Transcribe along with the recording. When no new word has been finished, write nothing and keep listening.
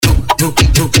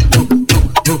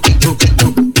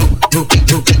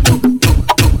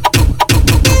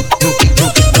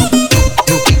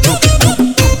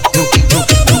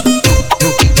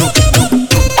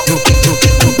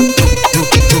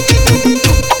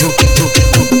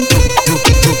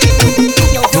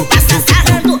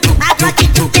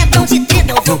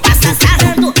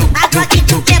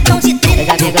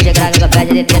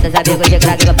Amigos de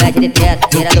craque com pede de treta,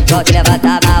 tira do ponto e levanta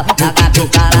a mão, taca a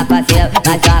pistola pra cima,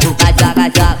 vai joga, vai joga,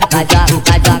 vai joga, vai joga,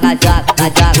 vai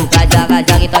joga, vai joga,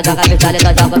 joga, então joga a pistola,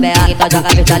 então joga o B.A., então joga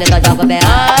a pistola, então joga o B.A.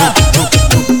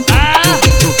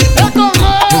 Eu tô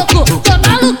louco, tô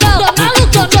malucão, tô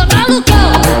malucão, tô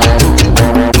malucão.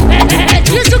 É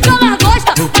disso que ela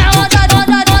gosta, é onda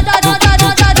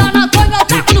na maconha,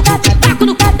 taco no cu, taco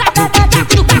no cu, taco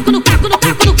no taco no taco no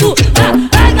taco no cu.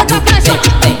 Ai, eu tô crescendo.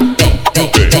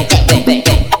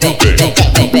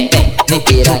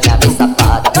 Piranha bem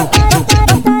safada.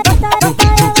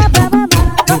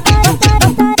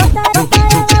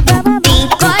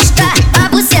 Encosta a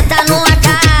buceta no AK.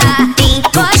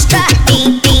 Encosta,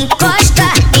 encosta,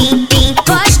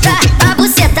 encosta a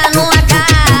buceta no AK.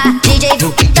 DJ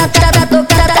tá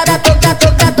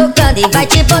tocando e vai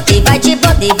te botar, e vai te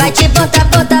botar, e vai te botar,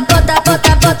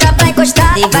 bota pra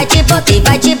encostar. E vai te botar, e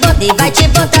vai te botar, e vai te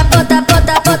botar, bota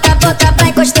pra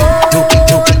encostar.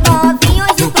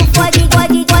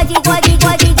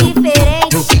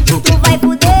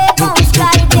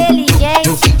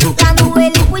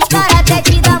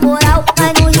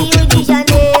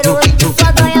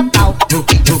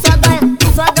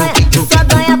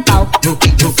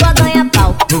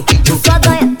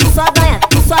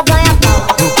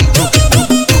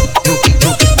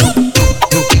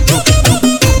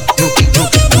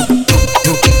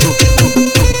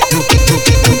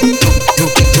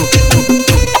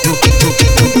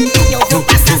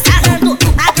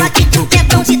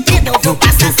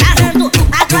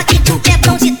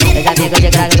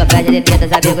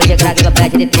 Amigos de craque com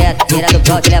pede de treta, tira do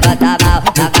ponto e levanta a mão,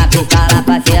 taca a pistola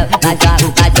pra cima, vai joga,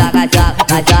 vai joga, vai joga,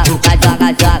 vai joga, vai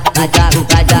joga,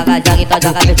 vai joga, joga, então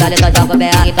joga a pistola, então joga o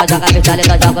B.A., então joga a pistola,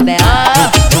 então joga o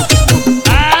B.A.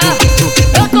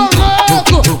 Eu tô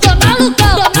louco, tô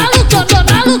malucão, tô malucão, tô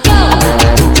malucão.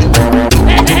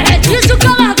 É disso que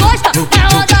ela gosta, é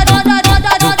onda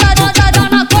na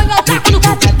maconha, taco no cu,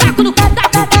 taco no cu,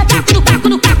 taco no taco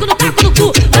no taco no taco no cu.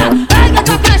 Ai, eu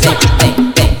tô crescendo.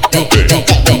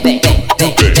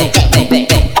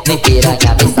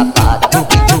 Piranha bem safada.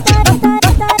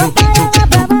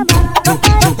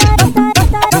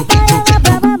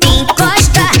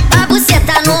 Encosta a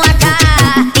buceta no AK.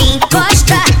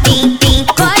 Encosta,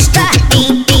 encosta,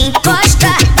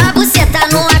 encosta a buceta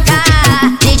no AK.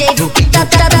 DJ tá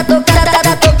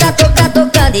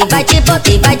tocando e vai te botar,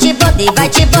 e vai te botar, e vai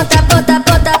te botar, bota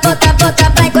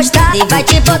pra encostar. E vai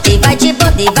te botar, e vai te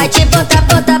botar, e vai te botar,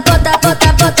 bota